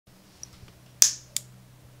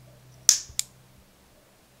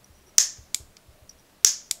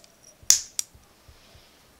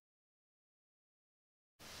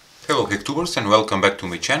Hacktubers, and welcome back to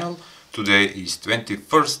my channel. Today is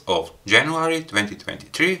 21st of January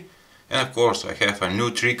 2023 and of course I have a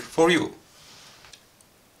new trick for you.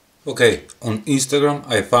 Okay, on Instagram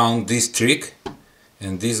I found this trick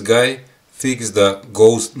and this guy fixed the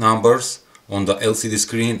ghost numbers on the LCD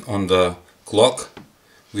screen on the clock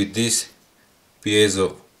with this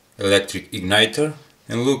piezo electric igniter,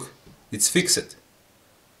 and look, it's fixed.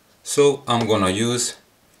 So I'm gonna use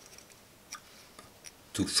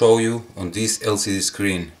to show you on this LCD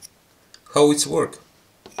screen how it's work.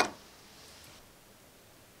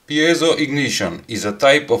 Piezo ignition is a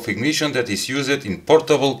type of ignition that is used in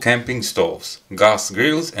portable camping stoves, gas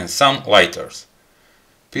grills and some lighters.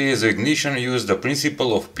 Piezo ignition uses the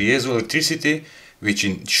principle of piezoelectricity, which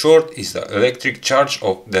in short is the electric charge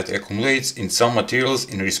that accumulates in some materials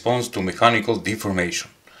in response to mechanical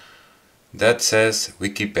deformation. That says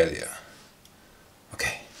Wikipedia.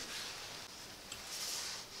 Okay.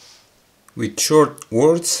 With short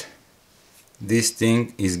words, this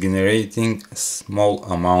thing is generating a small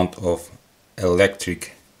amount of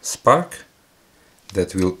electric spark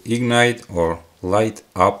that will ignite or light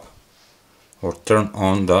up or turn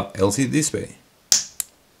on the LCD display.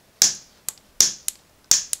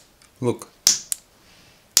 Look,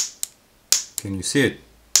 can you see it?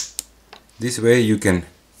 This way you can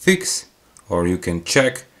fix or you can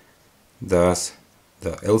check that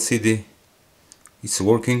the LCD is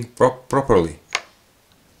working properly.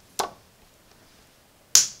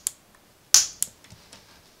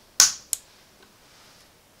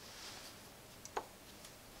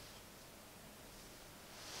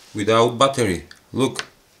 Without battery, look.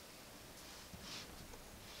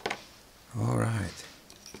 Alright,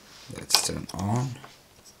 let's turn on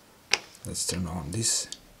this.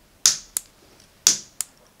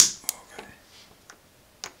 Okay.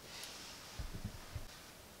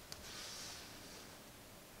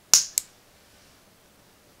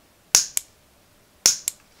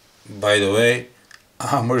 By the way,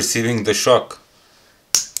 I'm receiving the shock.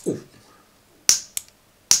 Ooh.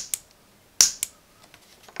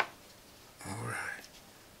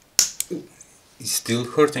 It's still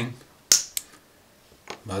hurting,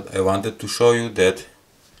 but I wanted to show you that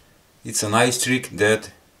it's a nice trick that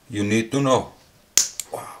you need to know.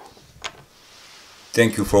 Wow.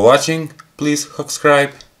 Thank you for watching, please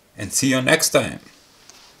subscribe and see you next time.